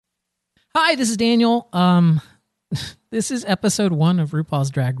Hi, this is Daniel. This is episode 1 of RuPaul's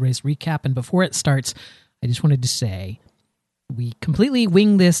Drag Race Recap, and before it starts, I just wanted to say we completely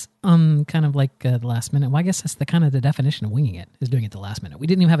winged this kind of like the last minute. Well, I guess that's the kind of the definition of winging it, is doing it the last minute. We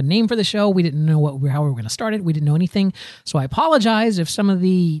didn't even have a name for the show. We didn't know how we were going to start it. We didn't know anything. So I apologize if some of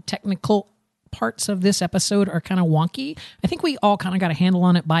the technical parts of this episode are kind of wonky. I think we all kind of got a handle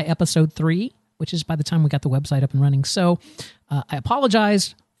on it by episode 3, which is by the time we got the website up and running. So I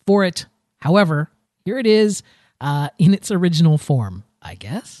apologize for it. However, here it is in its original form, I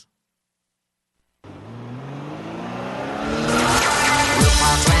guess. RuPaul's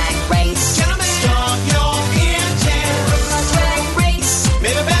Drag Race. Gentlemen, start your engine. RuPaul's Drag Race.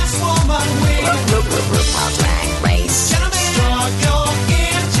 May the best woman win. RuPaul's Drag Race. Gentlemen, start your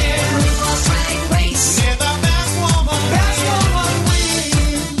engine. RuPaul's Drag Race. May the best woman win.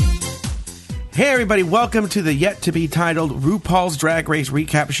 Hey everybody, welcome to the yet to be titled RuPaul's Drag Race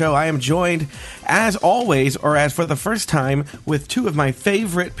Recap Show. I am joined, as always, or as for the first time, with two of my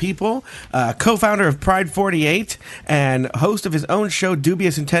favorite people, co-founder of Pride 48 and host of his own show,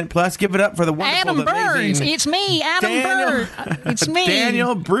 Dubious Intent Plus. Give it up for the wonderful, Adam Burns. amazing It's me, Adam Burns. It's me.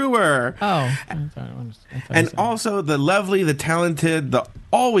 Daniel Brewer. Oh. And also the lovely, the talented, the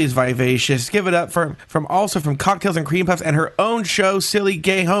always vivacious. Give it up from Cocktails and Cream Puffs and her own show, Silly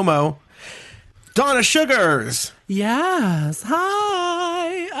Gay Homo, Donna Sugars. Yes.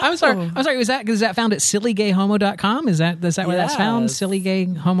 Hi. I'm sorry. Is that found at sillygayhomo.com? Is that where that's found?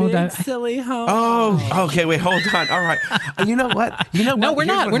 Sillygayhomo.com. Silly homo. Oh, okay. Wait, hold on. All right. You know what? No, we're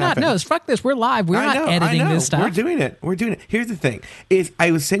not. We're not. No, fuck this. We're live. We're not editing this stuff. We're doing it. Here's the thing: is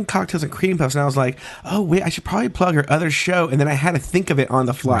I was saying Cocktails and Cream Puffs, and I was like, oh wait, I should probably plug her other show, and then I had to think of it on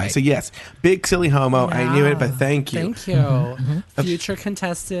the fly. Right. So yes, big silly homo. Yeah. I knew it, but thank you. Thank you. Future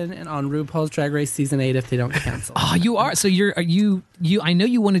contestant and on RuPaul's Drag Race Season 8 if they don't cancel. Oh, you are. So you. I know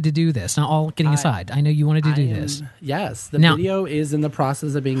you wanted to do this. Now, all kidding aside, I know you wanted to do this. Yes. The Now- video is in the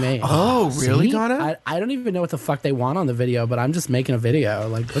process of being made. Oh, really, See? Donna? I don't even know what the fuck they want on the video, but I'm just making a video.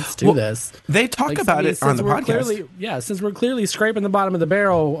 Like, let's do this. They talk Like, about it on the podcast. Since we're clearly scraping the bottom of the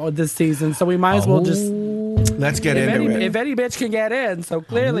barrel this season, so we might as well just... Let's get into it. If any bitch can get in, so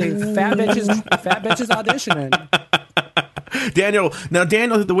clearly fat bitches auditioning. Daniel,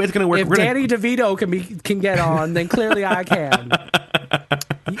 the way it's going to work. If Danny DeVito can get on, then clearly I can.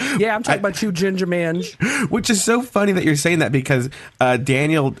 Yeah, I'm talking about you, Ginger Minge. Which is so funny that you're saying that because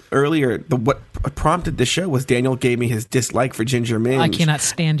Daniel earlier, what prompted the show was Daniel gave me his dislike for Ginger Minge. I cannot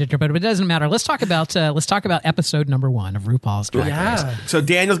stand Ginger, but it doesn't matter. Let's talk about episode number 1 of RuPaul's Drag Race. So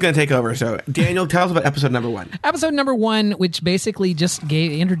Daniel's going to take over. So Daniel, tell us about episode number 1. Episode number 1, which basically just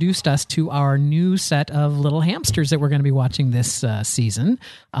introduced us to our new set of little hamsters that we're going to be watching this season.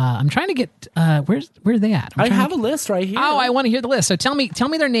 I'm trying to get where are they at? I have a list right here. Oh, I want to hear the list. So tell me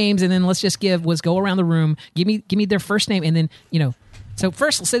their names, and then let's go around the room. Give me their first name, and then So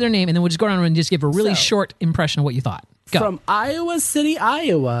first, let's say their name, and then we'll just go around and just give a really short impression of what you thought. Go. From Iowa City,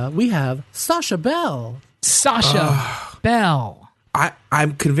 Iowa, we have Sasha Bell. Sasha Bell.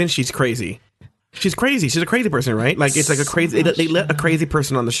 I'm convinced she's crazy. She's crazy. She's a crazy person, right? Like it's like a crazy. They let a crazy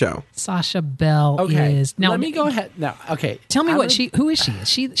person on the show. Sasha Bell is now. Let me go ahead. No, okay. Tell me who is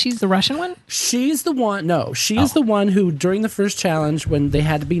she? She's the Russian one? She's the one. No, she's the one who during the first challenge when they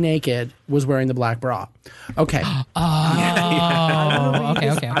had to be naked was wearing the black bra. Okay. Okay.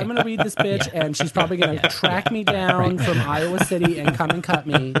 I'm gonna read this bitch, and she's probably gonna track me down from Iowa City and come and cut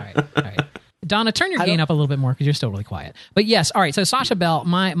me. All right. Donna, turn your gain up a little bit more because you're still really quiet. But yes, all right. So Sasha Bell,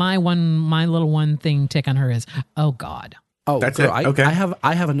 my little one thing tick on her is, oh God. Oh, that's girl, it. Okay.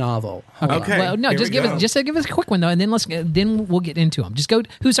 I have a novel. Okay. Well, no, just give us a quick one though, and then we'll get into them. Just go.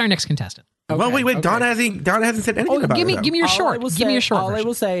 Who's our next contestant? Okay. Well, wait. Okay. Donna hasn't said anything about give me it. your short. Give me your short. All I version.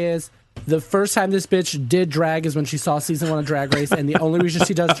 will say is the first time this bitch did drag is when she saw season 1 of Drag Race, and the only reason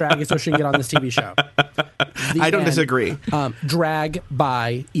she does drag is so she can get on this TV show. I don't disagree. Drag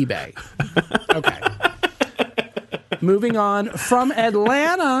by eBay. Okay. Moving on from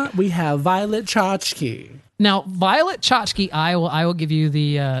Atlanta, we have Violet Chachki. Now, Violet Chachki, I will give you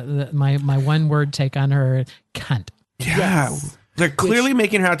my one word take on her. Cunt. Yeah, Yes. they're clearly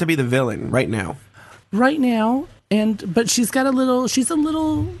making her out to be the villain right now. Right now, but she's a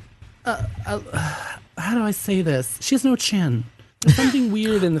little. How do I say this? She has no chin. There's something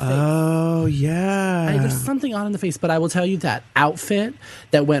weird in the face. Oh yeah, There's something odd in the face, but I will tell you that outfit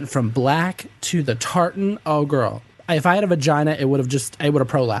that went from black to the tartan. Oh, girl. If I had a vagina, it would have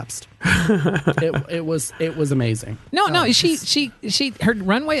prolapsed. it was amazing. No, she her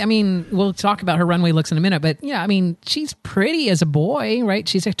runway. I mean, we'll talk about her runway looks in a minute, but yeah, I mean, she's pretty as a boy, right?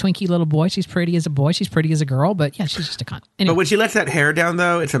 She's a twinky little boy. She's pretty as a boy. She's pretty as a girl, but yeah, she's just a cunt. Anyway, But when she lets that hair down,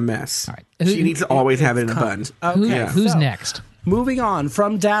 though, it's a mess. All right. She needs to always have it in a bun. Okay, who's so, next? Moving on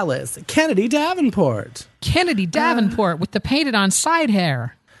from Dallas, Kennedy Davenport. Kennedy Davenport with the painted on side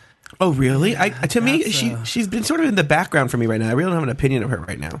hair. Oh, really? To me, that's, she's been sort of in the background for me right now. I really don't have an opinion of her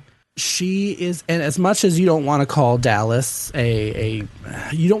right now. She is, and as much as you don't want to call Dallas you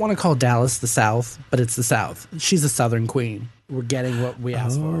don't want to call Dallas the South, but it's the South. She's a Southern queen. We're getting what we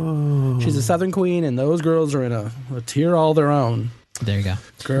asked for. She's a Southern queen, and those girls are in a tier all their own. There you go.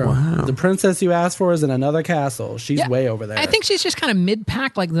 Girl, the princess you asked for is in another castle. She's way over there. I think she's just kind of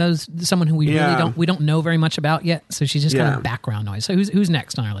mid-pack, like someone who we don't know very much about yet. So she's just kind of background noise. So who's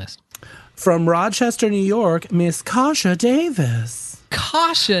next on our list? From Rochester, New York, Miss Kasha Davis.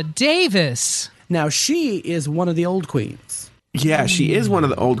 Kasha Davis. Now she is one of the old queens. Yeah, she is one of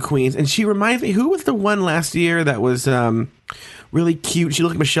the old queens, and she reminds me. Who was the one last year that was really cute? She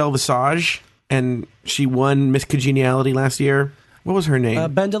looked like Michelle Visage, and she won Miss Congeniality last year. What was her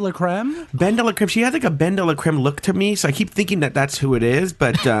name? Ben de la Creme? Ben de la Creme. She has like a Ben de la Creme look to me, so I keep thinking that's who it is.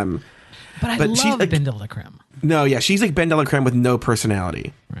 But But I But she's love like- Ben de la Creme. no, yeah, she's like Ben de la Creme with no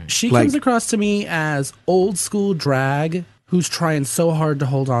personality. She Like- comes across to me as old school drag who's trying so hard to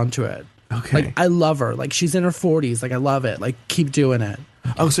hold on to it. Okay. Like, I love her. Like, she's in her 40s. Like, I love it. Like, keep doing it.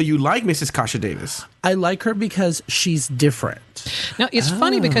 Oh, so you like Mrs. Kasha Davis? I like her because she's different. Now it's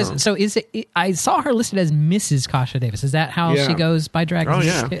funny because I saw her listed as Mrs. Kasha Davis. Is that how Yeah. she goes by drag? Oh,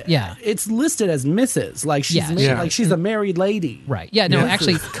 yeah. Yeah. It's listed as Mrs. Like, she's Yeah. like she's a married lady. Right. Yeah. No. Yeah.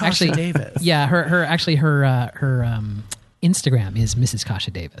 Actually, Davis. Yeah. Her Instagram is Mrs. Kasha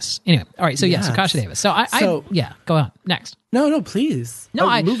Davis. Anyway. All right. So so Yes. Kasha Davis. So go on next. No, please.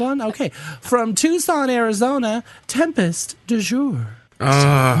 No, move on. Okay. From Tucson, Arizona, Tempest du jour.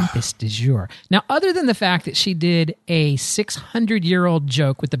 Tempest du jour. Now, other than the fact that she did a 600-year-old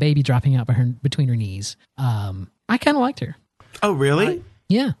joke with the baby dropping out between her knees, I kind of liked her. Oh, really?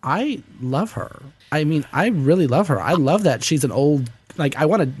 Yeah. I love her. I mean, I really love her. I love that she's an old. Like, I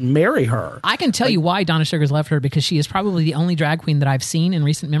want to marry her. I can tell you why Donna Sugars left her, because she is probably the only drag queen that I've seen in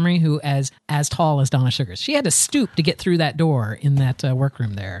recent memory who as tall as Donna Sugars. She had to stoop to get through that door in that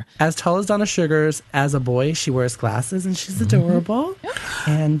workroom there. As tall as Donna Sugars, as a boy, she wears glasses and she's adorable.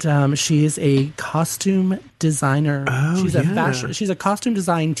 And she is a costume designer. Oh, She's a fashion. She's a costume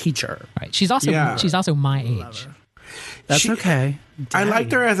design teacher. Right. She's also my age. That's okay. I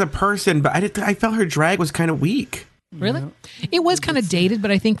liked her as a person, but I felt her drag was kind of weak. Really? It was kind of dated, but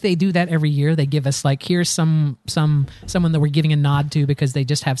I think they do that every year. They give us like, here's someone that we're giving a nod to because they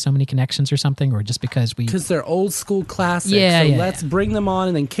just have so many connections or something, or just because Because they're old school classics. Yeah, so yeah, let's bring them on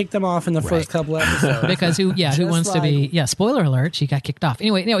and then kick them off in the first couple episodes. because who wants to be spoiler alert, she got kicked off.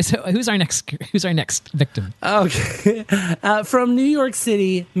 Anyway, so who's our next victim? Okay. From New York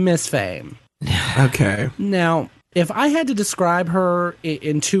City, Miss Fame. Okay. Now, if I had to describe her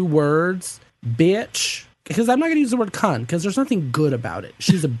in 2 words, bitch, because I'm not going to use the word cunt because there's nothing good about it.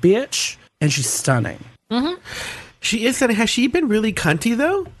 She's a bitch and she's stunning. She is. Has she been really cunty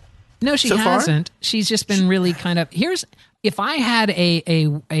though? No, she So far? hasn't. She's just been really kind of. If I had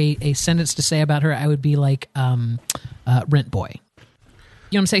a sentence to say about her, I would be like rent boy.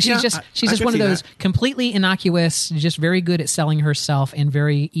 You know what I'm saying? She's Yeah, just I could one of see those that. completely innocuous, just very good at selling herself and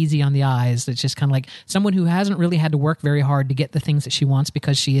very easy on the eyes. That's just kind of like someone who hasn't really had to work very hard to get the things that she wants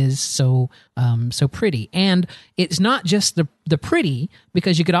because she is so pretty. And it's not just the pretty,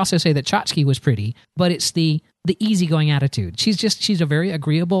 because you could also say that Chotsky was pretty, but it's the easygoing attitude. She's a very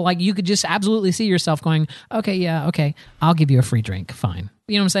agreeable, like you could just absolutely see yourself going, okay, I'll give you a free drink. Fine.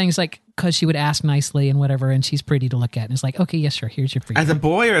 You know what I'm saying? It's like, because she would ask nicely and whatever, and she's pretty to look at. And it's like, okay, yes, sure, here's your free As drink. a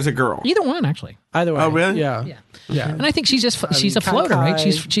boy or as a girl? Either one, actually. Either way. Oh, really? Yeah. Yeah. And I think she's a floater, right?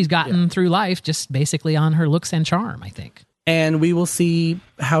 She's gotten through life just basically on her looks and charm, I think. And we will see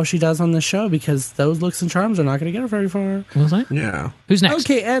how she does on the show because those looks and charms are not going to get her very far. What was that? Yeah. Who's next?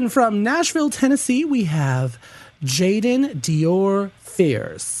 Okay, and from Nashville, Tennessee, we have Jaden Dior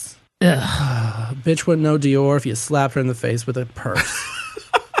Fierce. Bitch wouldn't know Dior if you slapped her in the face with a purse.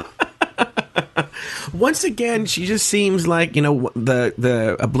 Once again, she just seems like,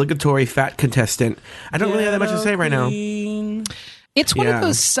 the obligatory fat contestant. I don't really have that much to say right now. Queen. It's one Yeah. of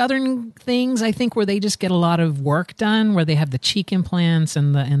those Southern things, I think, where they just get a lot of work done, where they have the cheek implants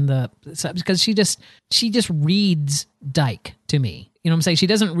because she just reads dyke to me. You know what I'm saying? She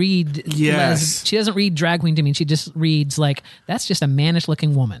doesn't read. Yes. She doesn't read drag queen to me. She just reads like, that's just a mannish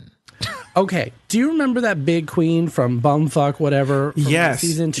looking woman. Okay, do you remember that big queen from Bumfuck whatever from Yes.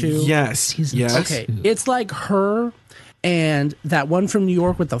 season 2? Yes. Season yes. Okay, it's like her and that one from New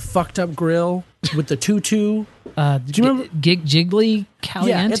York with the fucked up grill with the tutu. Do you remember- Gig Jiggly Caliente?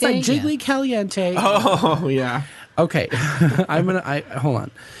 Yeah, it's like Jiggly Caliente. Oh, yeah. Okay, hold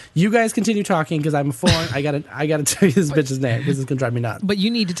on. You guys continue talking because I'm full on. I gotta tell you this bitch's name because it's gonna drive me nuts. But you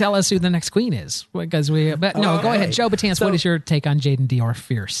need to tell us who the next queen is, because we. But no, go Okay. ahead, Joe Batance. So- what is your take on Jaden Dior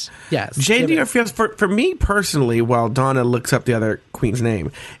Fierce? Yes, Jane give it. Dior feels for me personally, while Donna looks up the other queen's name,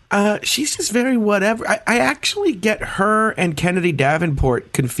 she's just very whatever. I actually get her and Kennedy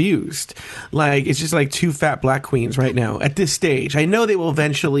Davenport confused. Like it's just like two fat black queens right now at this stage. I know they will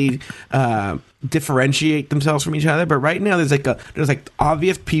eventually differentiate themselves from each other, but right now there's like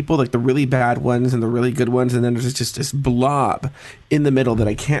obvious people, like the really bad ones and the really good ones, and then there's just this blob in the middle that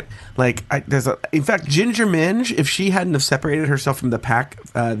I can't like. In fact, Ginger Minge, if she hadn't have separated herself from the pack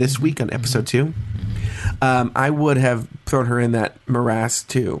this week on episode 2, I would have thrown her in that morass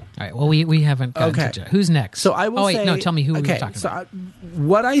too. All right. Well, we haven't gotten Okay. to Joe. Who's next? So I will Oh wait, say, no. Tell me who okay, we're talking so about.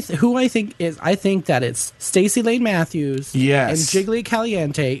 who I think is I think that it's Stacey Lane Matthews Yes. and Jiggly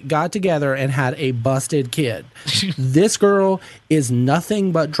Caliente got together and had a busted kid. This girl is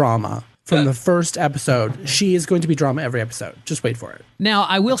nothing but drama from the first episode. She is going to be drama every episode. Just wait for it. Now,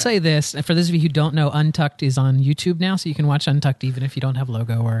 I will say this, and for those of you who don't know, Untucked is on YouTube now, so you can watch Untucked even if you don't have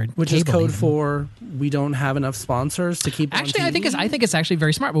logo or Which is cable code even. for we don't have enough sponsors to keep. Actually, on I think TV. it's actually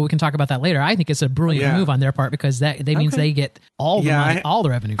very smart, but we can talk about that later. I think it's a brilliant Yeah. move on their part because that means Okay. they get all the Yeah, money, all the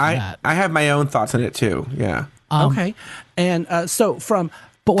revenue from that. I have my own thoughts on it too. Yeah. Okay, and so from.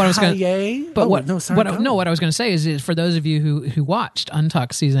 But what I was going Kanye, But what? No, sorry, what go. what I was going to say is for those of you who watched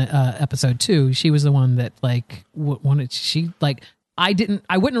Untucked season episode 2, she was the one that like wanted. She like I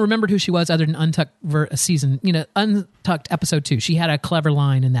wouldn't remember who she was other than Untucked season. Untucked episode 2. She had a clever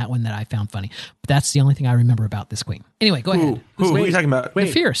line in that one that I found funny. But that's the only thing I remember about this queen. Anyway, go ahead. Who are you talking about?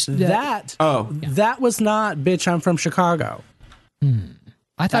 Wait, Fierce. That Oh. that was not bitch. I'm from Chicago.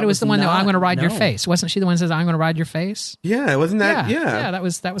 I thought that it was was the one that I'm not- going to ride your no. face. Wasn't she the one that says I'm going to ride your face? Yeah, wasn't that? Yeah. That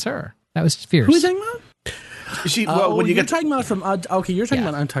was her. That was Fierce. Who are you talking about? She. Well, when you you're get talking about from okay, you're talking Yeah.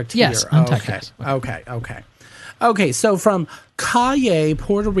 about Untucked Yes, here. Untucked, Okay. yes. Okay. So from Calle,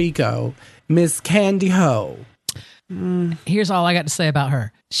 Puerto Rico, Miss Candy Ho. Here's all I got to say about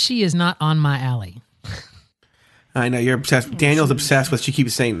her. She is not on my alley. I know you're obsessed. Daniel's obsessed with. She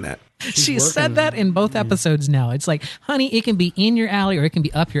keeps saying that. She said that in both episodes now. It's like, honey, it can be in your alley or it can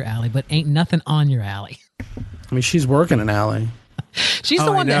be up your alley, but ain't nothing on your alley. I mean, she's working an alley. She's the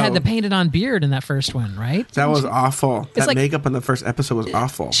Oh, I one that had know. the painted on beard in that first one, right? That was awful. That like- makeup in the first episode was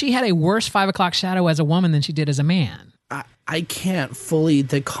awful. She had a worse 5 o'clock shadow as a woman than she did as a man. I can't fully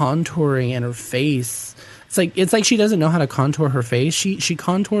the contouring in her face. It's like she doesn't know how to contour her face. She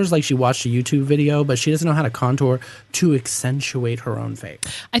contours like she watched a YouTube video, but she doesn't know how to contour to accentuate her own face.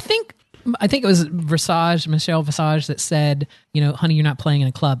 I think it was Michelle Visage that said, honey, you're not playing in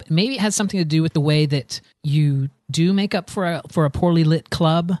a club. Maybe it has something to do with the way that you do makeup for a poorly lit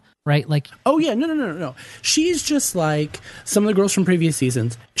club, right? Like, Oh yeah, no. She's just like some of the girls from previous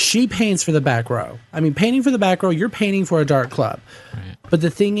seasons. She paints for the back row. I mean, painting for the back row, you're painting for a dark club. Right. But the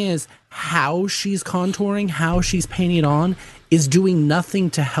thing is, how she's contouring, how she's painting it on, is doing nothing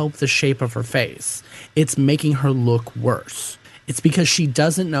to help the shape of her face. It's making her look worse. It's because she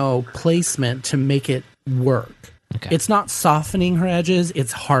doesn't know placement to make it work. Okay. It's not softening her edges,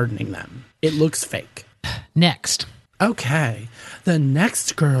 it's hardening them. It looks fake. next. Okay. The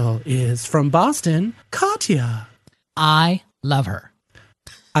next girl is from Boston, Katya. I love her.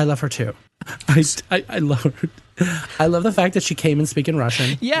 I love her too. I love her. I love the fact that she came and speaking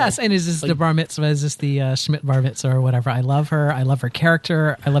Russian. Yes, and is this the bar mitzvah? Is this the Schmidt bar mitzvah or whatever? I love her. I love her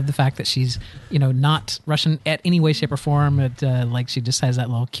character. I love the fact that she's, not Russian at any way, shape, or form. Like she just has that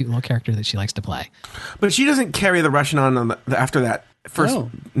cute little character that she likes to play. But she doesn't carry the Russian on after that first.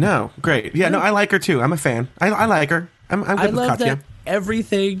 No. No, great. Yeah, no, I like her too. I'm a fan. I like her. I'm I good with love Katya. that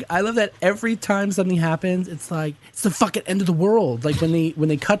everything. I love that every time something happens, it's like it's the fucking end of the world. Like when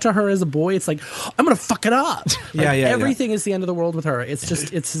they cut to her as a boy, it's like I'm gonna fuck it up. Yeah, yeah. Everything is the end of the world with her. It's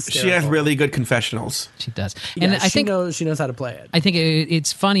hysterical. She has really good confessionals. She does, Yeah, and I think she knows how to play it. I think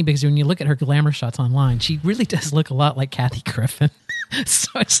it's funny because when you look at her glamour shots online, she really does look a lot like Kathy Griffin.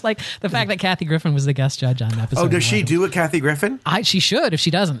 So it's like the fact that Kathy Griffin was the guest judge on an episode. Oh, does she 11. do a Kathy Griffin? She should. If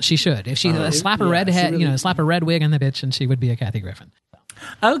she doesn't, she should. If she slap a red she head, really- slap a red wig on the bitch, and she would be a Kathy Griffin.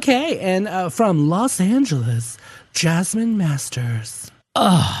 Okay, and from Los Angeles, Jasmine Masters.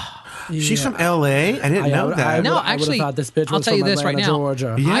 She's from L.A.? I didn't know that. No, I would've actually, thought this bitch I'll was tell you from this right Atlanta, now.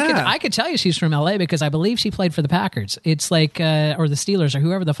 Georgia. Yeah. I could tell you she's from LA because I believe she played for the Packers. It's like or the Steelers or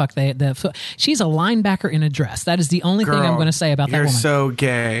whoever the fuck she's a linebacker in a dress. That is the only thing I'm Girl, going to say about that you're woman. so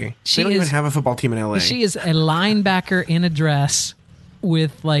gay. She They don't even is- have a football team in L.A. She is a linebacker in a dress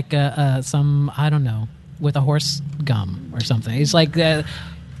with like some, I don't know, with a horse gum or something. It's like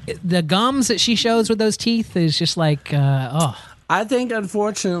the gums that she shows with those teeth is just like I think,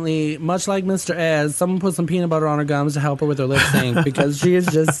 unfortunately, much like Mr. Ez, someone put some peanut butter on her gums to help her with her lip sync because she is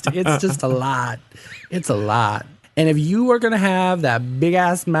it's just a lot. It's a lot. And if you are going to have that big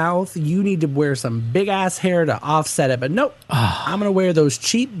ass mouth, you need to wear some big ass hair to offset it. But nope, I'm going to wear those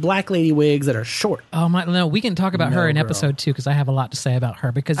cheap black lady wigs that are short. oh my, no, we can talk about her in girl. episode 2 because I have a lot to say about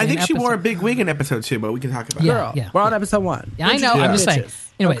her. Because I in think she wore a episode- big wig in episode 2, but we can talk about Yeah. it. Girl, yeah, we're on yeah. episode 1. Yeah, I know. I'm just saying. Bitches.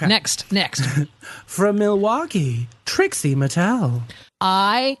 Anyway, Okay. next. From Milwaukee, Trixie Mattel.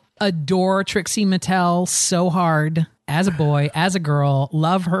 I adore Trixie Mattel so hard as a boy, as a girl.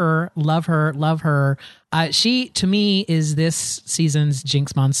 Love her, love her, love her. She, to me, is this season's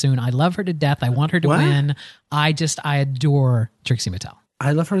Jinx Monsoon. I love her to death. I want her to What? win. I adore Trixie Mattel.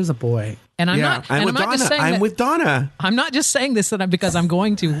 I love her as a boy. And I'm Yeah, not. I'm and with I'm not Donna. just saying I'm that, with Donna. I'm not just saying this because I'm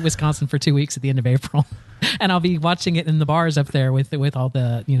going to Wisconsin for 2 weeks at the end of April, and I'll be watching it in the bars up there with all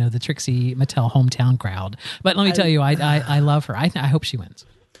the the Trixie Mattel hometown crowd. But let me tell you, I love her. I hope she wins.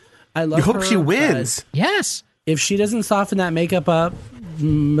 I love You hope her, she but wins. Yes. If she doesn't soften that makeup up,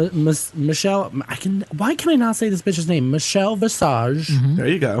 Michelle, why can I not say this bitch's name? Michelle Visage. There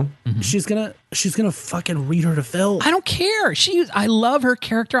you go. She's gonna fucking read her to filth. I don't care. I love her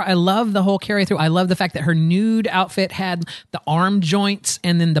character. I love the whole carry through. I love the fact that her nude outfit had the arm joints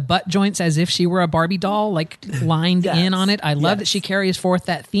and then the butt joints as if she were a Barbie doll, like lined Yes. in on it. I love that Yes. she carries forth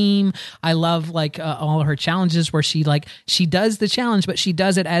that theme. I love like all of her challenges where she does the challenge, but she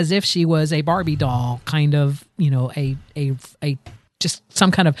does it as if she was a Barbie doll, kind of, a just some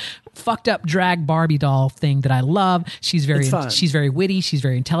kind of fucked up drag Barbie doll thing that I love. She's very It's fun. witty. She's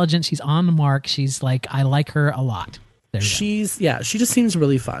very intelligent. She's on the mark. She's like, I like her a lot. There you go. She just seems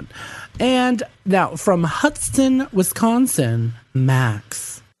really fun. And now from Hudson, Wisconsin,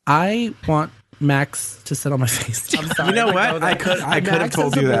 Max. I want Max to sit on my face. I'm sorry. You know what? I could have Max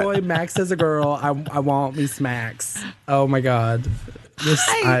told as you a that. boy, Max as a girl. I want me Max. Oh my god.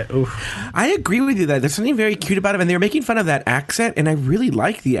 I agree with you that there's something very cute about him, and they were making fun of that accent, and I really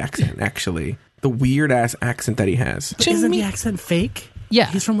like the accent, actually. The weird ass accent that he has. Isn't the accent fake? Yeah.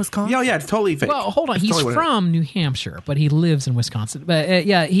 He's from Wisconsin. Yeah, it's totally fake. Well, hold on. It's He's totally what it- from New Hampshire, but he lives in Wisconsin. But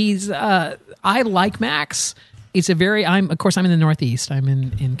yeah, he's. I like Max. It's a very. I'm in the Northeast. I'm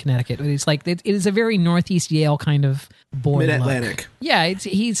in Connecticut. But it's like it is a very Northeast Yale kind of boy. Mid-Atlantic. Look. Yeah,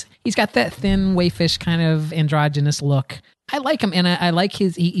 he's got that thin, wayfish kind of androgynous look. I like him, and I like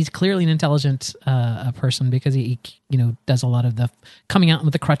he's clearly an intelligent person because he does a lot of the coming out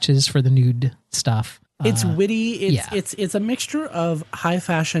with the crutches for the nude stuff. It's witty. yeah. It's a mixture of high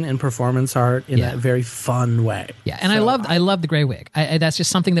fashion and performance art in Yeah. a very fun way. Yeah, and So I love the gray wig. That's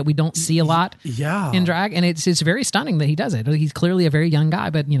just something that we don't see a lot Yeah. in drag, and it's very stunning that he does it. He's clearly a very young guy,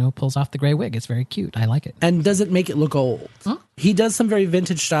 but pulls off the gray wig. It's very cute. I like it. And doesn't make it look old. He does some very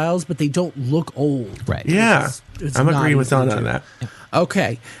vintage styles, but they don't look old. Right. Yeah, It's I'm not agreeing with easy Donna to on do. that.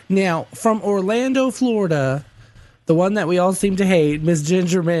 Okay. Now, from Orlando, Florida, the one that we all seem to hate, Miss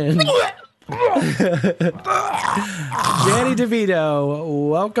Ginger Min. Danny DeVito,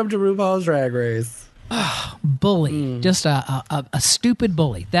 welcome to RuPaul's Drag Race. Bully, just a stupid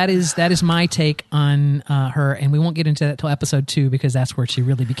bully. That is my take on her, and we won't get into that till episode 2 because that's where she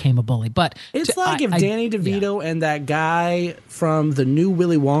really became a bully. But It's like if Danny DeVito and that guy from the new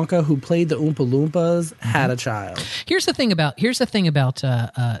Willy Wonka who played the Oompa Loompas had a child. Here's the thing about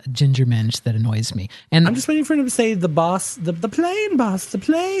Ginger Minge that annoys me. And I'm just waiting for him to say the boss, the plane boss, the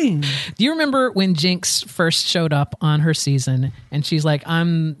plane. do you remember when Jinx first showed up on her season and she's like,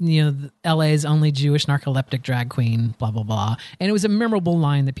 I'm, LA's only Jewish narcoleptic drag queen, blah, blah, blah. And it was a memorable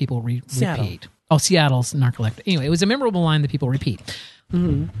line that people Seattle. repeat. Oh, Seattle's narcoleptic. Anyway, it was a memorable line that people repeat.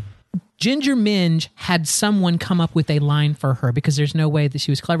 Ginger Minge had someone come up with a line for her because there's no way that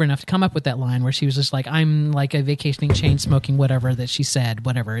she was clever enough to come up with that line where she was just like, I'm like a vacationing, chain smoking, whatever that she said,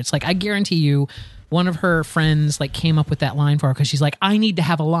 whatever. It's like, I guarantee you one of her friends like came up with that line for her because she's like, I need to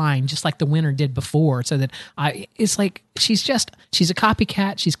have a line just like the winner did before so that it's like, she's a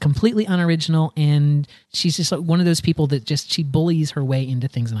copycat. She's completely unoriginal. And she's just like one of those people that she bullies her way into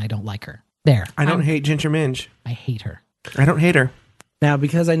things and I don't like her. There. I don't hate Ginger Minge. I hate her. I don't hate her. Now,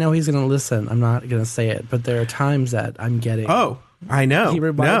 because I know he's going to listen, I'm not going to say it, but there are times that I'm getting. Oh, I know. He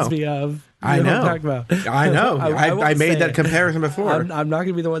reminds No. me of I You know know. what I'm talking about. I know. I won't I made say that it. comparison before. I'm not going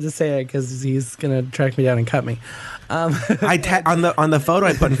to be the one to say it because he's going to track me down and cut me. on the photo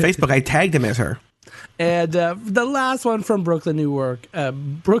I put on Facebook, I tagged him as her. And the last one from Brooklyn, New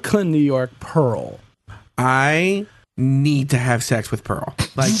York, Pearl. I need to have sex with Pearl,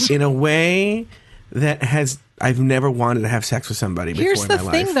 like in a way that I've never wanted to have sex with somebody before. Here's in the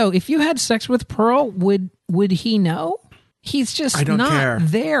my thing, life. though. If you had sex with Pearl, would he know? He's just I don't not care.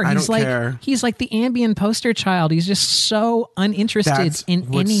 there. I He's don't like care. he's like the Ambien poster child. He's just so uninterested That's in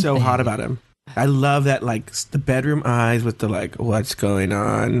what's anything. so hot about him. I love that, like the bedroom eyes with the like, what's going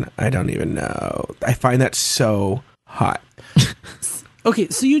on? I don't even know. I find that so hot. Okay,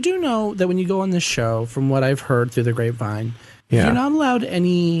 so you do know that when you go on this show, from what I've heard through the grapevine, Yeah. you're not allowed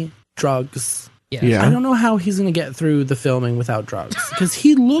any drugs. Yes. Yeah. I don't know how he's going to get through the filming without drugs because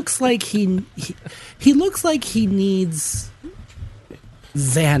he looks like he looks like he needs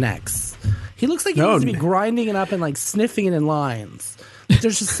Xanax. He looks like he No. needs to be grinding it up and like sniffing it in lines. Like,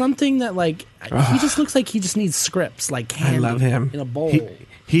 there's just something that like he just looks like he just needs scripts like I candy love him. in a bowl.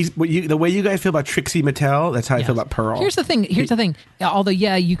 He's the way you guys feel about Trixie Mattel. That's how I feel about Pearl. Here's the thing. Although,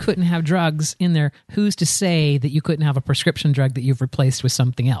 yeah, you couldn't have drugs in there. Who's to say that you couldn't have a prescription drug that you've replaced with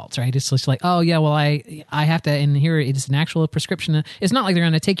something else, right? It's just like, oh yeah, well I have to, and here it's an actual prescription. It's not like they're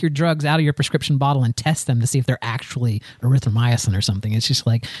going to take your drugs out of your prescription bottle and test them to see if they're actually erythromycin or something. It's just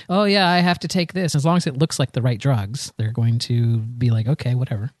like, oh yeah, I have to take this. As long as it looks like the right drugs, they're going to be like, okay,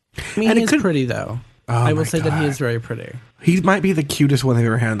 whatever. I mean, And it he's could- pretty though. Oh I will my say that he God. is very pretty. He might be the cutest one they've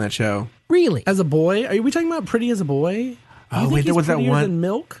ever had on that show. Really? As a boy, are we talking about pretty as a boy? You Oh, think wait, he's there was that prettier one- than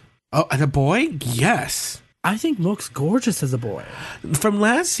Milk? Oh, as a boy? Yes. I think Milk's gorgeous as a boy. From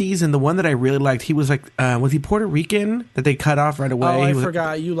last season, the one that I really liked, he was like, was he Puerto Rican that they cut off right away? Oh, I He was-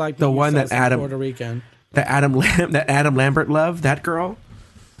 forgot you like the one that Adam- Puerto Rican. That Adam Lambert loved, that girl.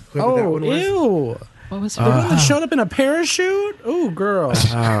 Whoever that Oh, one was. ew! What was The one that showed up in a parachute. Oh, girl.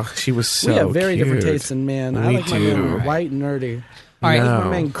 Oh, she was so We have very cute. different tastes in men. I We like my men do. white and nerdy. All right. I like No.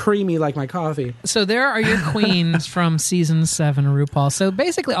 my men creamy like my coffee. So there are your queens from season 7 of RuPaul. So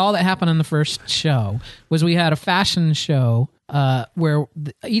basically, all that happened on the first show was we had a fashion show where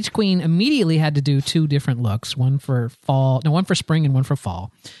each queen immediately had to do 2 different looks, one for spring and one for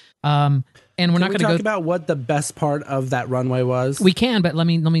fall. And we're Can not we going to talk go. about what the best part of that runway was? We can, but let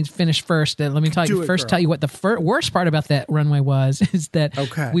me finish first. Let me Do it, girl. tell you what the worst part about that runway was is that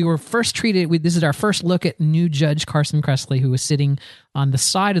Okay. we were first treated. This is our first look at new judge Carson Kressley, who was sitting on the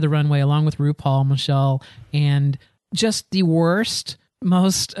side of the runway along with RuPaul, Michelle, and just the worst,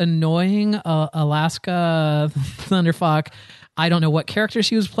 most annoying Alaska Thunderfuck. I don't know what character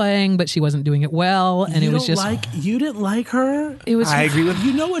she was playing, but she wasn't doing it well, and it was just you didn't like her. it was. I agree with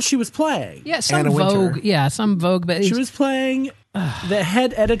You know what she was playing? Yeah, some Anna Wintour. Vogue. Yeah, some Vogue, but She was playing the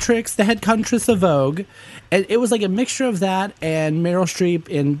head editrix, the head countess of Vogue, and it was like a mixture of that and Meryl Streep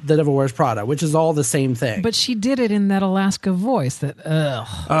in The Devil Wears Prada, which is all the same thing. But she did it in that Alaska voice. That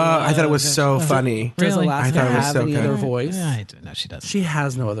I thought it was so funny. does really? Alaska I thought it was have so any good. other voice? No, she doesn't. She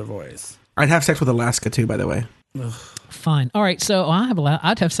has no other voice. I'd have sex with Alaska too, by the way. Fine. All right. So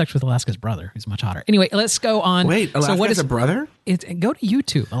I'd have sex with Alaska's brother, who's much hotter. Anyway, let's go on. Wait, Alaska so what has is a brother? Go to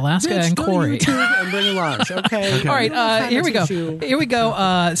YouTube, Alaska Bitch, and go to Corey. YouTube and bring lunch, okay? All right. Here we go. Here we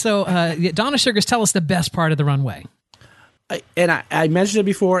go. So Donna Sugars, tell us the best part of the runway. I mentioned it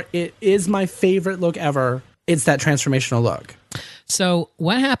before. It is my favorite look ever. It's that transformational look. So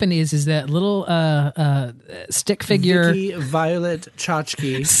what happened is that little stick figure. Vicky Violet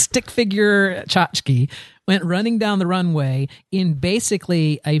Chachki. Stick figure Chachki went running down the runway in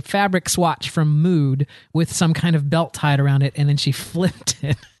basically a fabric swatch from Mood with some kind of belt tied around it, and then she flipped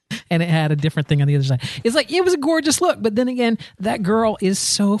it and it had a different thing on the other side. It's like, it was a gorgeous look, but then again, that girl is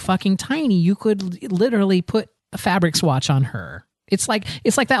so fucking tiny. You could literally put a fabric swatch on her. It's like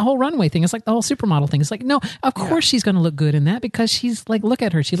that whole runway thing. It's like the whole supermodel thing. It's like, no, of course she's going to look good in that because she's like, look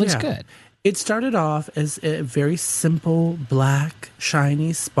at her. She looks Yeah. good. It started off as a very simple, black,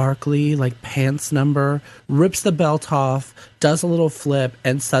 shiny, sparkly, like pants number, rips the belt off, does a little flip,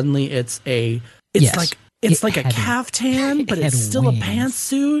 and suddenly it's Yes. like It like a had- caftan, but it it's had still wings. a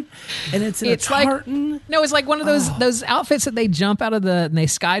pantsuit, and it's in It's a like- tartan. No, it's like one of those outfits that they jump out of and they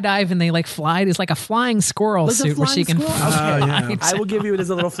skydive and they like fly. It's like a flying squirrel Like a suit where she flying can squirrel? fly. yeah. I will give you it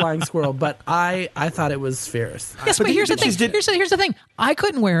as a little flying squirrel, but I thought it was fierce. Yes, but here's the thing. she's did- Here's the thing. I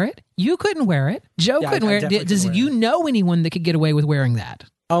couldn't wear it. You couldn't wear it. Joe Yeah, couldn't I wear it. definitely Does couldn't you wear know anyone that could get away with wearing that?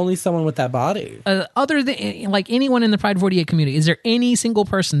 Only someone with that body. Other than like anyone in the Pride 48 community, is there any single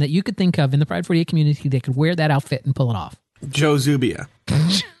person that you could think of in the Pride 48 community that could wear that outfit and pull it off? Joe Zubia.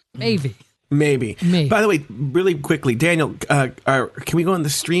 Maybe. Maybe. Maybe. By the way, really quickly, Daniel, can we go on the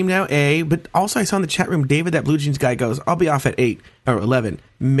stream now? But also I saw in the chat room, David, that Blue Jeans guy goes, I'll be off at 8 or 11,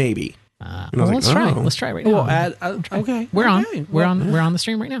 maybe. And I was Well, like, let's try. oh. Let's try right now. Okay. We're on. Okay. We're on the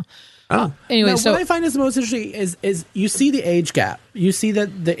stream right now. Oh. Anyway, Now, so what I find is the most interesting is you see the age gap. You see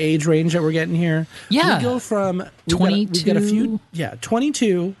that the age range that we're getting here. Yeah. We go from 22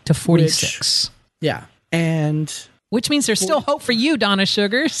 22 to 46. Which Which means there's still hope for you, Donna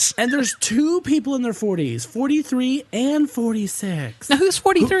Sugars. and there's two people in their 40s, 43 and 46. Now, who's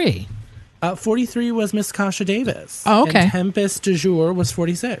 43? 43 was Miss Kasha Davis. Oh, okay. And Tempest du Jour was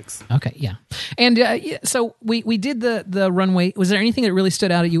 46. Okay, yeah. And so we did the runway. Was there anything that really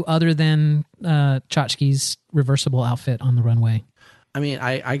stood out at you other than Chachki's reversible outfit on the runway? I mean,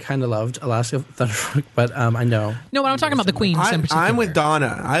 I kind of loved Alaska Thunderbird, but I know. No, but I'm talking about the queens in particular. I'm with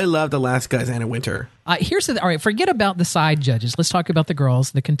Donna. I loved Alaska's Anna Winter. Here's the all right. Forget about the side judges. Let's talk about the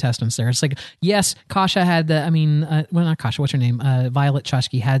girls, the contestants. There, it's like yes, Kasha had the. I mean, well, not Kasha. What's her name? Violet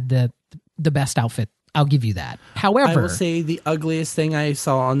Chachki had the best outfit. I'll give you that. However, I will say the ugliest thing I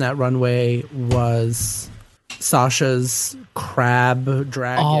saw on that runway was Sasha's crab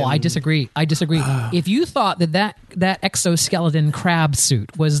dragon. oh, I disagree. If you thought that exoskeleton crab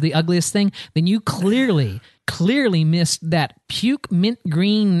suit was the ugliest thing, then you clearly missed that puke mint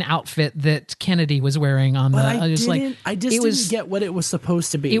green outfit that Kennedy was wearing on But the. I was didn't. like, I just it was, didn't get what it was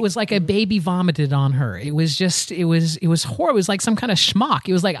supposed to be. It was like a baby vomited on her. It was horrible. It was like some kind of schmuck.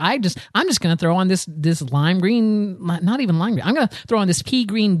 It was like I'm just gonna throw on this lime green, not even lime green. I'm gonna throw on this pea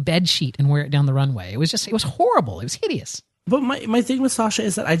green bed sheet and wear it down the runway. It was horrible. It was hideous. But my thing with Sasha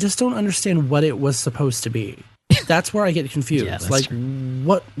is that I just don't understand what it was supposed to be. That's where I get confused. Yeah, that's like,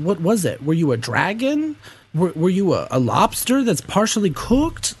 what was it? Were you a dragon? Were you a lobster that's partially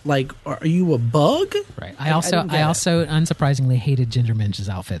cooked? Like, are you a bug? Right. I also unsurprisingly hated Ginger Minj's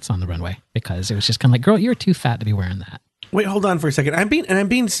outfits on the runway because it was just kind of like, girl, you're too fat to be wearing that. Wait, hold on for a second. I'm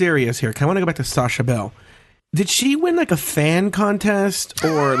being serious here. I want to go back to Sasha Bell. Did she win like a fan contest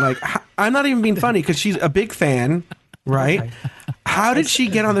or like? I'm not even being funny because she's a big fan, right? Okay. How did she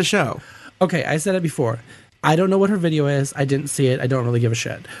get on the show? Okay, I said it before. I don't know what her video is. I didn't see it. I don't really give a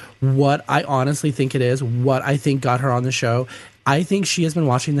shit. What I honestly think it is, what I think got her on the show, I think she has been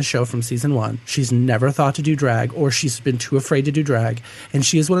watching the show from season 1. She's never thought to do drag, or she's been too afraid to do drag. And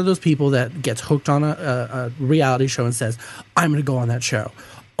she is one of those people that gets hooked on a reality show and says, I'm going to go on that show.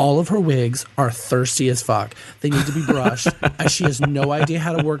 All of her wigs are thirsty as fuck. They need to be brushed. She has no idea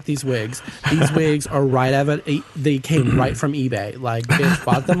how to work these wigs. These wigs are right out of it. They came right from eBay. Like, bitch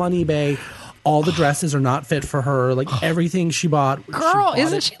bought them on eBay. All the dresses are not fit for her. Like, everything she bought. Girl,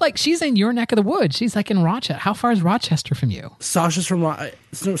 isn't she like, she's in your neck of the woods? She's like in Rochester. How far is Rochester from you? Sasha's from Rochester?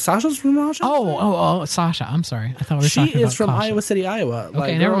 Oh, Sasha. I'm sorry. I thought we were She talking about is from Kasha. Iowa City, Iowa. Okay,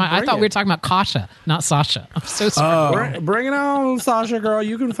 Like, never girl, mind. I bring thought we were it. talking about Kasha, not Sasha. I'm so sorry. Bring it on, Sasha, girl.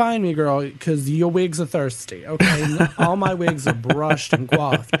 You can find me, girl, because your wigs are thirsty. Okay, all my wigs are brushed and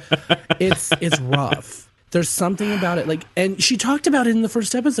coiffed. It's rough. There's something about it, like, and she talked about it in the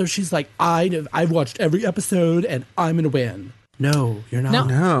first episode. She's like, I've watched every episode, and I'm gonna win. No, you're not.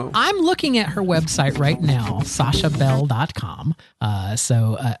 No. I'm looking at her website right now, sashabell.com.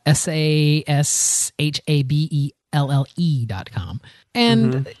 So SASHABELLE.com.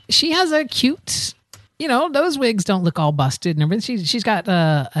 And she has a cute, those wigs don't look all busted and everything. She's got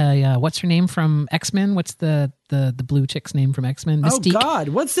what's her name from X-Men? What's the blue chick's name from X-Men? Mystique. Oh God,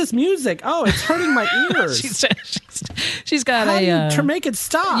 what's this music? Oh, it's hurting my ears. she's got How do you to make it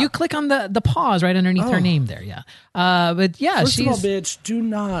stop? You click on the pause right underneath her name there, yeah. But yeah, First of all, bitch, do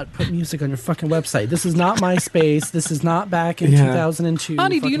not put music on your fucking website. This is not MySpace. This is not back in 2002.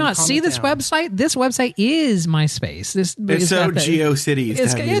 Honey, do you Fucking not calm see it this down. website? This website is MySpace. It's so GeoCities.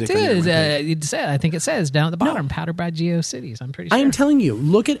 It is. I think it says down at the bottom, Powder by GeoCities. I'm pretty sure. I am telling you,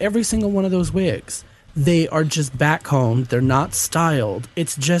 look at every single one of those wigs. They are just backcombed. They're not styled.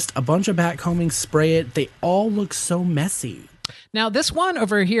 It's just a bunch of backcombing, spray it. They all look so messy. Now, this one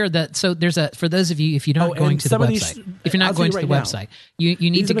over here, for those of you, if you're not going to the website, if you're not going to the website, you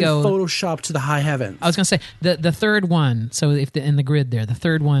need to go Photoshop to the high heavens. I was going to say the third one. So if in the grid there, the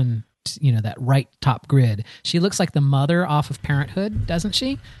third one, that right top grid, she looks like the mother off of Parenthood, doesn't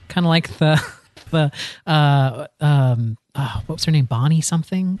she? Kind of like what was her name? Bonnie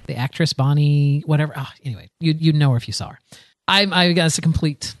something? The actress Bonnie, whatever. Oh, anyway, you'd know her if you saw her. I guess a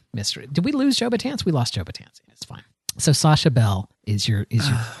complete mystery. Did we lose Joe Batance? We lost Joe Batance. It's fine. So Sasha Bell is your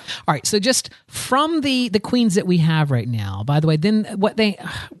all right. So just from the queens that we have right now, by the way, then what they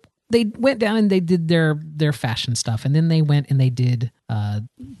went down and they did their fashion stuff, and then they went and they did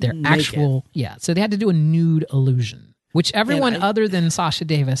their Naked. actual, so they had to do a nude illusion, which everyone other than Sasha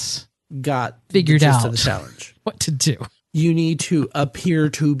Davis got Figured the gist out. of the challenge. What to do? You need to appear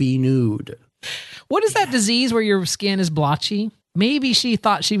to be nude. What is that disease where your skin is blotchy? Maybe she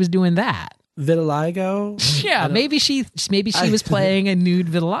thought she was doing that. Vitiligo? Yeah, maybe she was playing a nude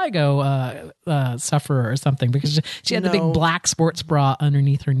vitiligo sufferer or something because she had the big No. black sports bra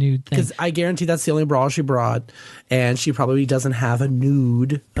underneath her nude thing. Because I guarantee that's the only bra she brought, and she probably doesn't have a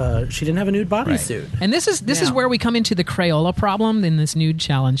nude. She didn't have a nude bodysuit. And this is where we come into the Crayola problem in this nude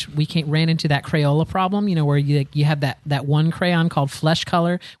challenge. We ran into that Crayola problem, where you have that one crayon called Flesh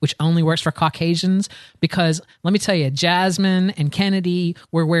Color, which only works for Caucasians. Because let me tell you, Jasmine and Kennedy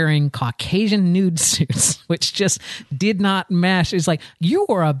were wearing Caucasian nude suits, which just did not mesh. It's like, you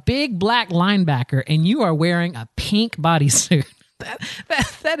are a big black linebacker and you are wearing a pink bodysuit.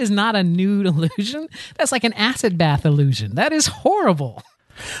 That is not a nude illusion. That's like an acid bath illusion. That is horrible.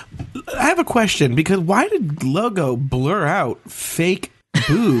 I have a question because why did Logo blur out fake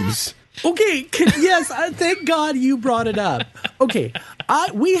boobs? Okay, yes, thank God you brought it up. Okay,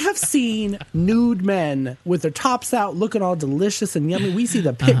 we have seen nude men with their tops out looking all delicious and yummy. We see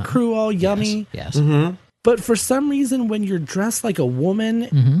the pit crew all yummy. Yes. Mm-hmm. But for some reason, when you're dressed like a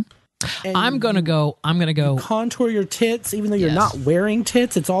woman, and I'm gonna go. contour your tits, even though you're Yes. not wearing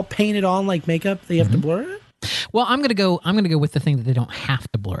tits, it's all painted on like makeup. They have to blur it. Well, I'm gonna go with the thing that they don't have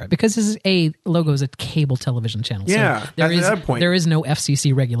to blur it because this is Logo is a cable television channel. Yeah, so there that's is another point. there is no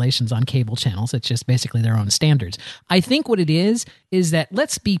FCC regulations on cable channels. It's just basically their own standards. I think what it is that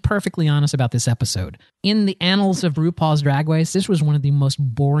let's be perfectly honest about this episode. In the annals of RuPaul's Drag Race, this was one of the most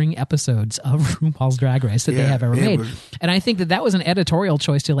boring episodes of RuPaul's Drag Race that they Yeah, have ever it made. was. And I think that was an editorial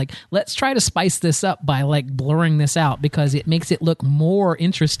choice to let's try to spice this up by blurring this out because it makes it look more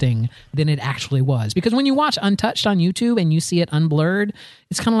interesting than it actually was. Because when you watch Untouched on YouTube and you see it unblurred,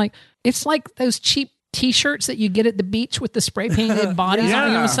 it's kind of it's like those cheap T-shirts that you get at the beach with the spray painted bodies. Yeah.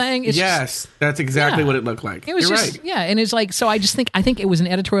 You know what I'm saying? It's Yes, that's exactly Yeah. what it looked like. It was You're just right. yeah, and it's so I think it was an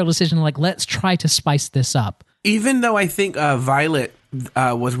editorial decision. Let's try to spice this up. Even though I think Violet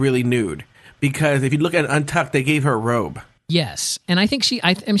was really nude, because if you look at Untucked, they gave her a robe. Yes, and I think she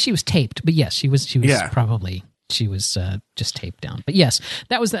was taped, but yes, she was Yeah. probably just taped down. But yes,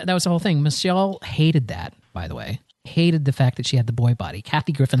 that was the whole thing. Michelle hated that, by the way. Hated the fact that she had the boy body.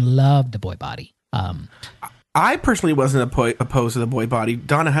 Kathy Griffin loved the boy body. I personally wasn't opposed to the boy body.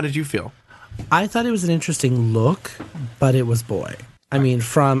 Donna, how did you feel? I thought it was an interesting look, but it was boy.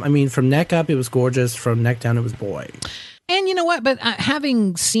 From neck up, it was gorgeous. From neck down, it was boy. And you know what? But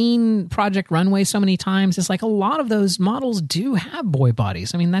having seen Project Runway so many times, it's a lot of those models do have boy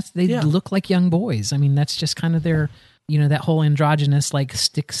bodies. They look like young boys. That's just kind of their, that whole androgynous,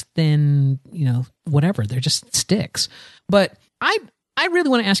 sticks thin, whatever. They're just sticks. But I really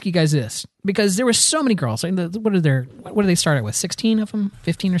want to ask you guys this because there were so many girls. What do they start out with? 16 of them?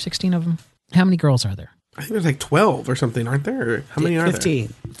 15 or 16 of them? How many girls are there? I think there's 12 or something, aren't there? Or how many are 15.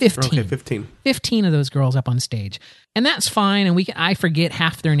 15. there? Okay, 15. 15 of those girls up on stage. And that's fine. And I forget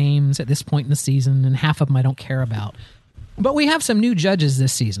half their names at this point in the season, and half of them I don't care about. But we have some new judges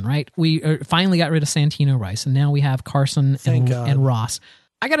this season, right? We finally got rid of Santino Rice, and now we have Carson Thank God. and Ross.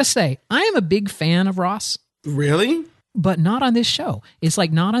 I got to say, I am a big fan of Ross, Really? but not on this show. It's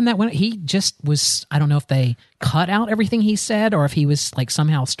not on that one. He just was, I don't know if they cut out everything he said or if he was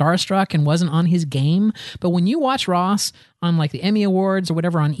somehow starstruck and wasn't on his game. But when you watch Ross on the Emmy Awards or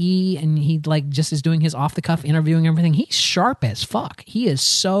whatever on E, and he just is doing his off the cuff interviewing and everything, he's sharp as fuck. He is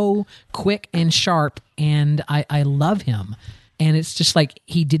so quick and sharp, and I love him. And it's just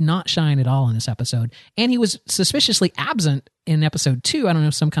he did not shine at all in this episode. And he was suspiciously absent in episode 2. I don't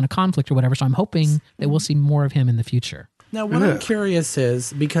know, some kind of conflict or whatever. So I'm hoping that we'll see more of him in the future. Now, what I'm curious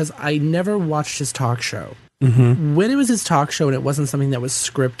is, because I never watched his talk show, when it was his talk show and it wasn't something that was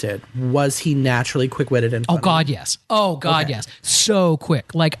scripted, was he naturally quick-witted and funny? Oh, God, yes. Oh, God, yes. So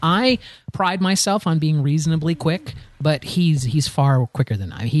quick. I pride myself on being reasonably quick, but he's far quicker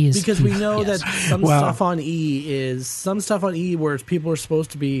than I. He is Because we know yes. that some stuff on E where people are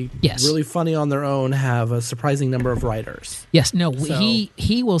supposed to be Yes. really funny on their own have a surprising number of writers. Yes, no, So-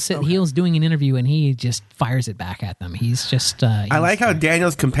 he will sit. He's doing an interview and he just fires it back at them. He's just. I like how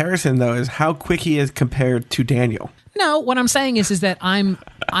Daniel's comparison, though, is how quick he is compared to Daniel. No, what I'm saying is that I'm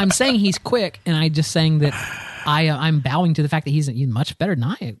saying he's quick, and I'm just saying that I'm bowing to the fact that he's much better than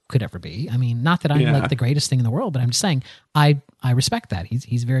I could ever be. Not that I'm Yeah. the greatest thing in the world, but I'm just saying I respect that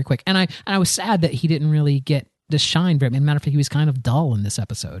he's very quick, and I was sad that he didn't really get to shine very. Matter of fact, he was kind of dull in this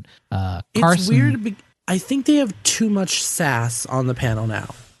episode. It's Carson, weird. I think they have too much sass on the panel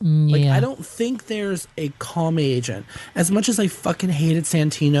now. Like, Yeah. I don't think there's a calm agent. As much as I fucking hated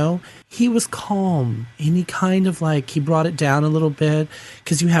Santino, he was calm. And he kind of like, he brought it down a little bit.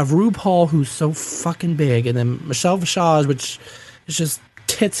 Because you have RuPaul, who's so fucking big. And then Michelle Visage, which is just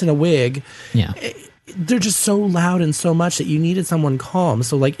tits in a wig. Yeah. They're just so loud and so much that you needed someone calm.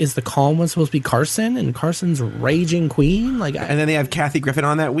 So, like, is the calm one supposed to be Carson? And Carson's raging queen? Like, And then they have Kathy Griffin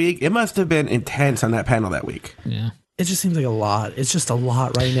on that week. It must have been intense on that panel that week. Yeah. it just seems like a lot. It's just a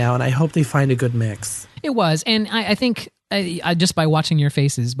lot right now. And I hope they find a good mix. It was. And I think I just by watching your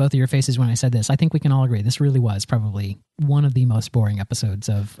faces, both of your faces when I said this, I think we can all agree this really was probably one of the most boring episodes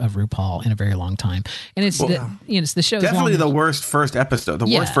of RuPaul in a very long time. And it's it's the show's Definitely long, the worst first episode. The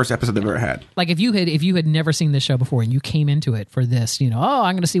worst first episode they've ever had. like if you had never seen this show before and you came into it for this, I'm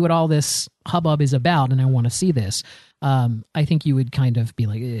going to see what all this hubbub is about and I want to see this. I think you would kind of be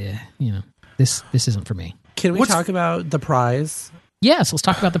like, this isn't for me. Can we talk about the prize? Yes, let's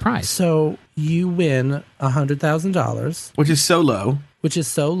talk about the prize. So you win $100,000, Which is so low. which is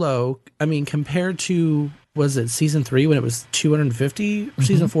so low. I mean, compared to, was it season 3 when it was 250? Or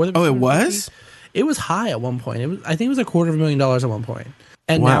season 4? Oh, it was? It was high at one point. I think it was $250,000 at one point.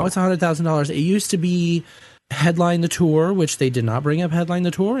 And now it's $100,000. It used to be Headline the Tour, which they did not bring up Headline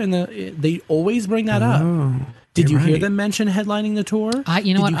the Tour, and they always bring that up. Did you hear them mention headlining the tour?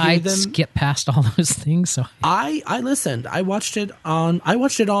 I skip past all those things. So I listened. I watched it on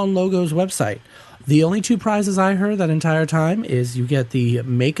Logo's website. The only two prizes I heard that entire time is you get the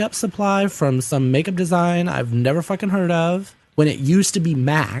makeup supply from some makeup design I've never fucking heard of. When it used to be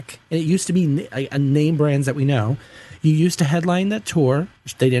MAC, and it used to be a name brands that we know. You used to headline that tour.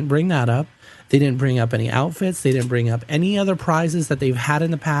 They didn't bring that up. They didn't bring up any outfits. They didn't bring up any other prizes that they've had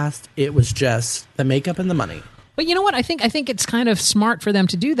in the past. It was just the makeup and the money. But you know what? I think it's kind of smart for them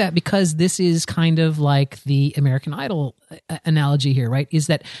to do that because this is kind of like the American Idol analogy here, right? Is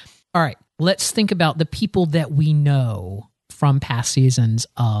that, all right, let's think about the people that we know from past seasons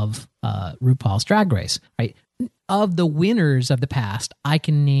of RuPaul's Drag Race, right? Of the winners of the past, I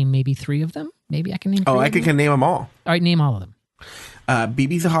can name maybe 3 of them. Maybe I can name 3 I can name them all. All right, name all of them.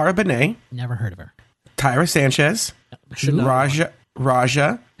 Bibi Zahara Benet, Never heard of her. Tyra Sanchez,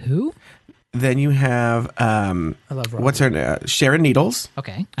 Raja. Who? Then you have I love Raja. what's her name? Sharon Needles,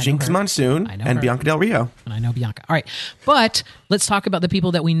 Okay. I know Jinx her. Monsoon, I know and her. Bianca Del Rio. And I know Bianca. All right. But let's talk about the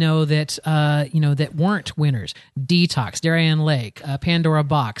people that we know that, that weren't winners. Detox, Darianne Lake, Pandora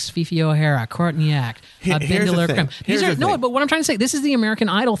Box, Fifi O'Hara, Courtney Act, Here's the Bendela thing. Creme. Here's the thing. But what I'm trying to say, this is the American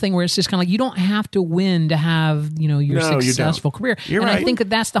Idol thing where it's just kind of like, you don't have to win to have, your No, you don't. successful career. You're and I right. think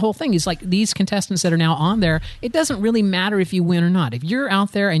that's the whole thing is like these contestants that are now on there, it doesn't really matter if you win or not. If you're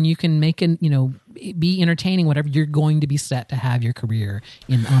out there and you can make be entertaining, whatever, you're going to be set to have your career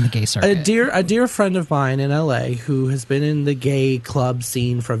on the gay circuit. A dear friend of mine in LA who has been in the gay club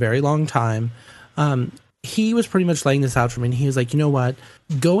scene for a very long time, he was pretty much laying this out for me, and he was like, you know what?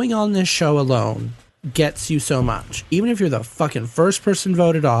 Going on this show alone gets you so much. Even if you're the fucking first person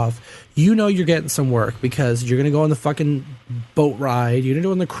voted off, you're getting some work because you're going to go on the fucking boat ride, you're going to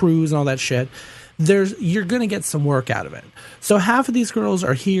go on the cruise and all that shit. You're going to get some work out of it. So half of these girls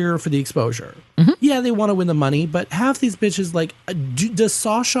are here for the exposure. Mm-hmm. Yeah, they want to win the money, but half these bitches, like, does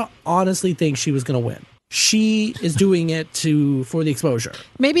Sasha honestly think she was going to win? She is doing it for the exposure.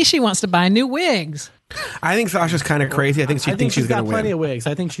 Maybe she wants to buy new wigs. I think Sasha's kind of crazy. I think she thinks she's going got to plenty win. of wigs.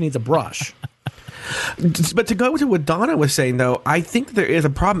 I think she needs a brush. But to go to what Donna was saying, though, I think there is a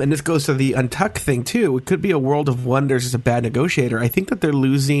problem, and this goes to the Untucked thing, too. It could be a World of Wonders as a bad negotiator. I think that they're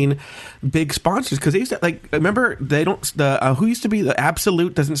losing big sponsors because they used to, remember, they don't, who used to be, the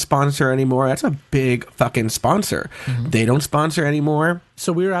Absolute doesn't sponsor anymore. That's a big fucking sponsor. Mm-hmm. They don't sponsor anymore.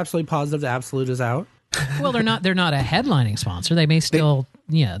 So we were absolutely positive the Absolute is out. Well, they're not a headlining sponsor. They may still,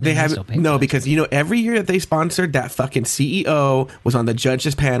 They have still pay no, for because every year that they sponsored, that fucking CEO was on the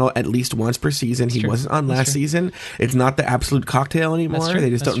judges panel at least once per season. He wasn't on last season. It's not the Absolute Cocktail anymore. True. They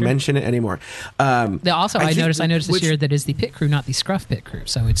just That's don't true. mention it anymore. They also, I noticed this which- year that is the pit crew, not the scruff pit crew.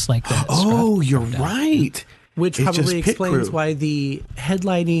 So it's like the Oh, scruff you're crew down. right. Which It's probably just pit explains crew. why the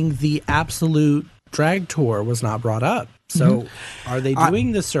headlining the Absolute drag tour was not brought up. So are they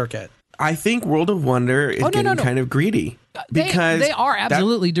doing the circuit? I think World of Wonder is getting kind of greedy because They are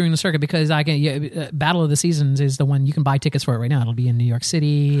absolutely doing the circuit because Battle of the Seasons is the one you can buy tickets for it right now. It'll be in New York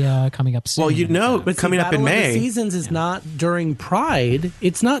City coming up soon. Well, But coming up in Battle of May. the Seasons is not during Pride.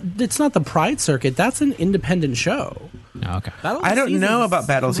 It's not the Pride circuit. That's an independent show. Oh, okay. Battle of I the don't Seasons know is about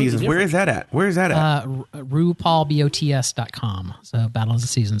Battle completely Seasons. Where different. is that at? Where is that at? RuPaulBOTS.com. So Battle of the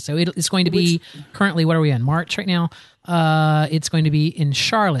Seasons. So it's going to be currently, what are we in? March right now? It's going to be in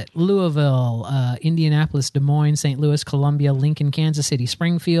Charlotte, Louisville, Indianapolis, Des Moines, St. Louis, Columbia, Lincoln, Kansas City,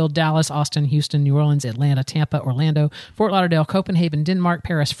 Springfield, Dallas, Austin, Houston, New Orleans, Atlanta, Tampa, Orlando, Fort Lauderdale, Copenhagen, Denmark,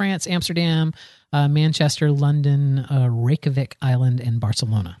 Paris, France, Amsterdam, Manchester, London, Reykjavik Island, and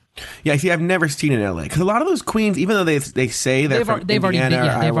Barcelona. Yeah, see, I've never seen in LA because a lot of those queens, even though they say they're from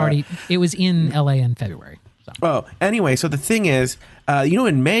Indiana, It was in LA in February. So. Oh, anyway, so the thing is,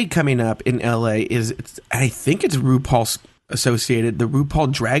 in May coming up in LA I think it's RuPaul's associated, the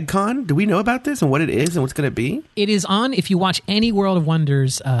RuPaul Drag Con. Do we know about this and what it is and what's going to be? It is on, if you watch any World of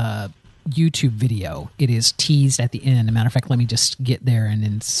Wonders YouTube video, it is teased at the end. As a matter of fact, let me just get there and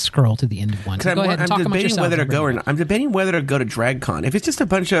then scroll to the end of one. So go ahead and talk amongst yourselves. I'm debating whether to go to Drag Con. If it's just a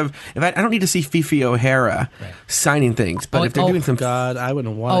bunch of, I don't need to see Fifi O'Hara signing things, but if they're doing some, God, I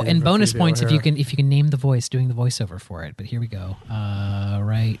wouldn't want. Oh, and bonus points if you can name the voice, doing the voiceover for it. But here we go.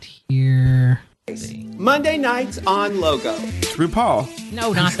 Right here. Monday nights on Logo. It's RuPaul.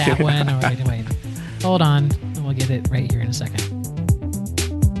 No, not that one. All right, wait. Hold on. We'll get it right here in a second.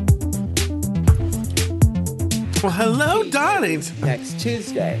 Well, hello, darlings. Next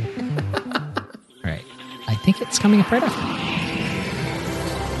Tuesday. All right. I think it's coming up right after.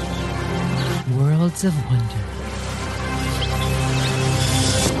 Worlds of Wonder.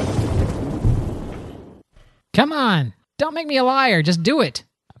 Come on. Don't make me a liar. Just do it.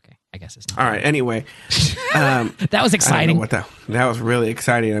 Okay. I guess it's not. All right. Anyway. That was exciting. That was really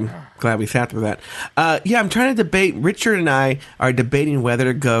exciting. I'm glad we sat through that. I'm trying to debate. Richard and I are debating whether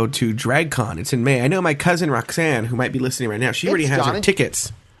to go to DragCon. It's in May. I know my cousin Roxanne, who might be listening right now, she already has her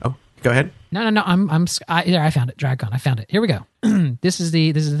tickets. Oh, go ahead. No. I found it. DragCon. I found it. Here we go. This is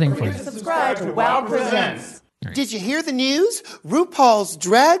the thing for you. Subscribe to Wow Presents. Right. Did you hear the news? RuPaul's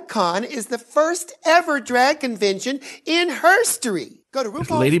DragCon is the first ever drag convention in history. Go to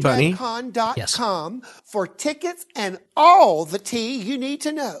RuPaulsDragCon.com for tickets and all the tea you need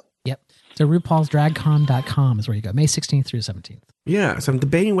to know. Yep. So RuPaulsDragCon.com is where you go. May 16th through 17th. Yeah, so I'm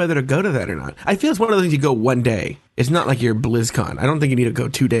debating whether to go to that or not. I feel it's one of those things you go one day. It's not like your BlizzCon. I don't think you need to go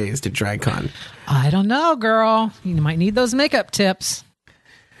 2 days to DragCon. I don't know, girl. You might need those makeup tips.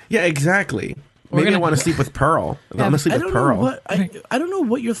 Yeah, exactly. Maybe I want to sleep with Pearl. I'm going to sleep with Pearl. I don't know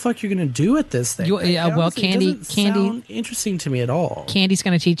what the fuck you're going to do at this thing. Candy sound interesting to me at all. Candy's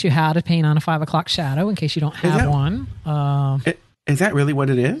going to teach you how to paint on a 5 o'clock shadow in case you don't have one. Is that really what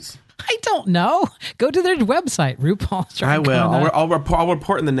it is? I don't know. Go to their website, RuPaul's. I will. I'll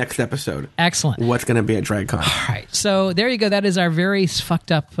report in the next episode. Excellent. What's going to be at DragCon? All right. So there you go. That is our very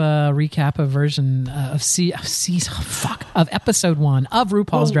fucked up recap of version of episode 1 of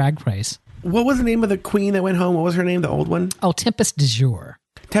RuPaul's Drag Race. What was the name of the queen that went home? What was her name? The old one? Oh, Tempest du Jour.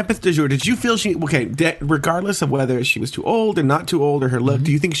 Tempest du Jour. Did you feel regardless of whether she was too old or not too old or her look,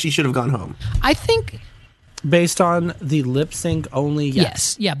 do you think she should have gone home? I think... Based on the lip sync only,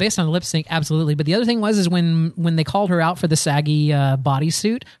 yes. Yeah, based on the lip sync, absolutely. But the other thing was when they called her out for the saggy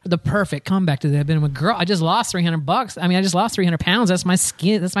bodysuit, the perfect comeback to that. Been girl, I just lost $300. I mean, I just lost 300 pounds. That's my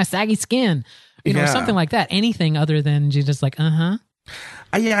skin. That's my saggy skin. You know, something like that. Anything other than just like, I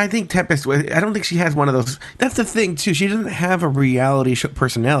think Tempest, I don't think she has one of those. That's the thing, too. She doesn't have a reality show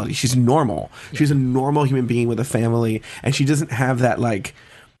personality. She's normal. Yeah. She's a normal human being with a family, and she doesn't have that, like,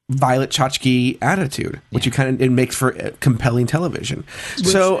 Violet Chachki attitude, which it makes for compelling television.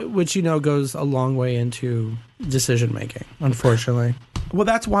 Which goes a long way into decision making, unfortunately. Well,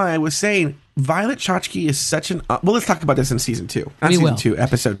 that's why I was saying Violet Chachki is such an... well, let's talk about this in season 2. Season 2,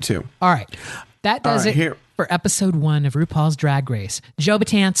 episode 2. All right. That does it here for episode 1 of RuPaul's Drag Race. Joe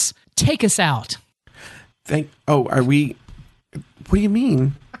Batance, take us out. Are we... What do you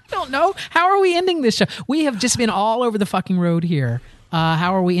mean? I don't know. How are we ending this show? We have just been all over the fucking road here.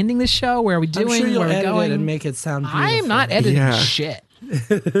 How are we ending this show? Where are we doing? I'm sure you'll Where are we edit going? it and make it sound beautiful. I am not editing shit.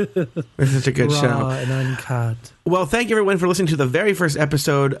 This is a good show. And uncut. Well, thank you everyone for listening to the very first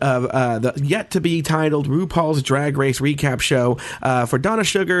episode of the yet to be titled RuPaul's Drag Race Recap Show. For Donna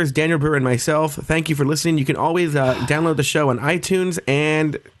Sugars, Daniel Brewer, and myself, thank you for listening. You can always download the show on iTunes,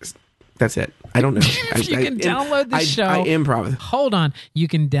 and that's it. I don't know. You can download the show. I improv. Hold on. You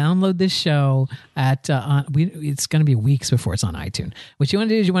can download this show at it's going to be weeks before it's on iTunes. What you want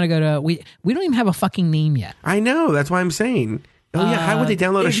to do is you want to go to we don't even have a fucking name yet. I know. That's why I'm saying. Oh yeah, how would they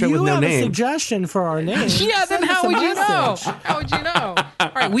download a show with no name? If you have a suggestion for our name, yeah, then how would you know? How would you know?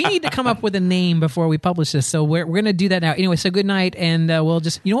 All right. right, we need to come up with a name before we publish this, so we're going to do that now. Anyway, so good night, and we'll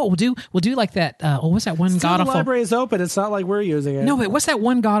just, you know what we'll do? We'll do like that. What's that one god The awful? library is open. It's not like we're using it. No, but what's that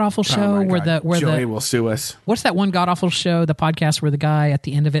one god awful show Oh my where God. the Joey will sue us. what's that one god awful show? The podcast where the guy at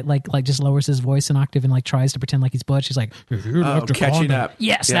the end of it like just lowers his voice an octave and like tries to pretend like he's Butch. He's like, if you'd like to Catching contact- Up.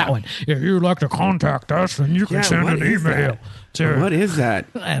 Yes, Yeah. that one. If you'd like to contact us, then you can Yeah, send what an is email. that? What is that?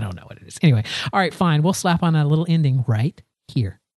 I don't know what it is. Anyway, all right, fine. We'll slap on a little ending right here.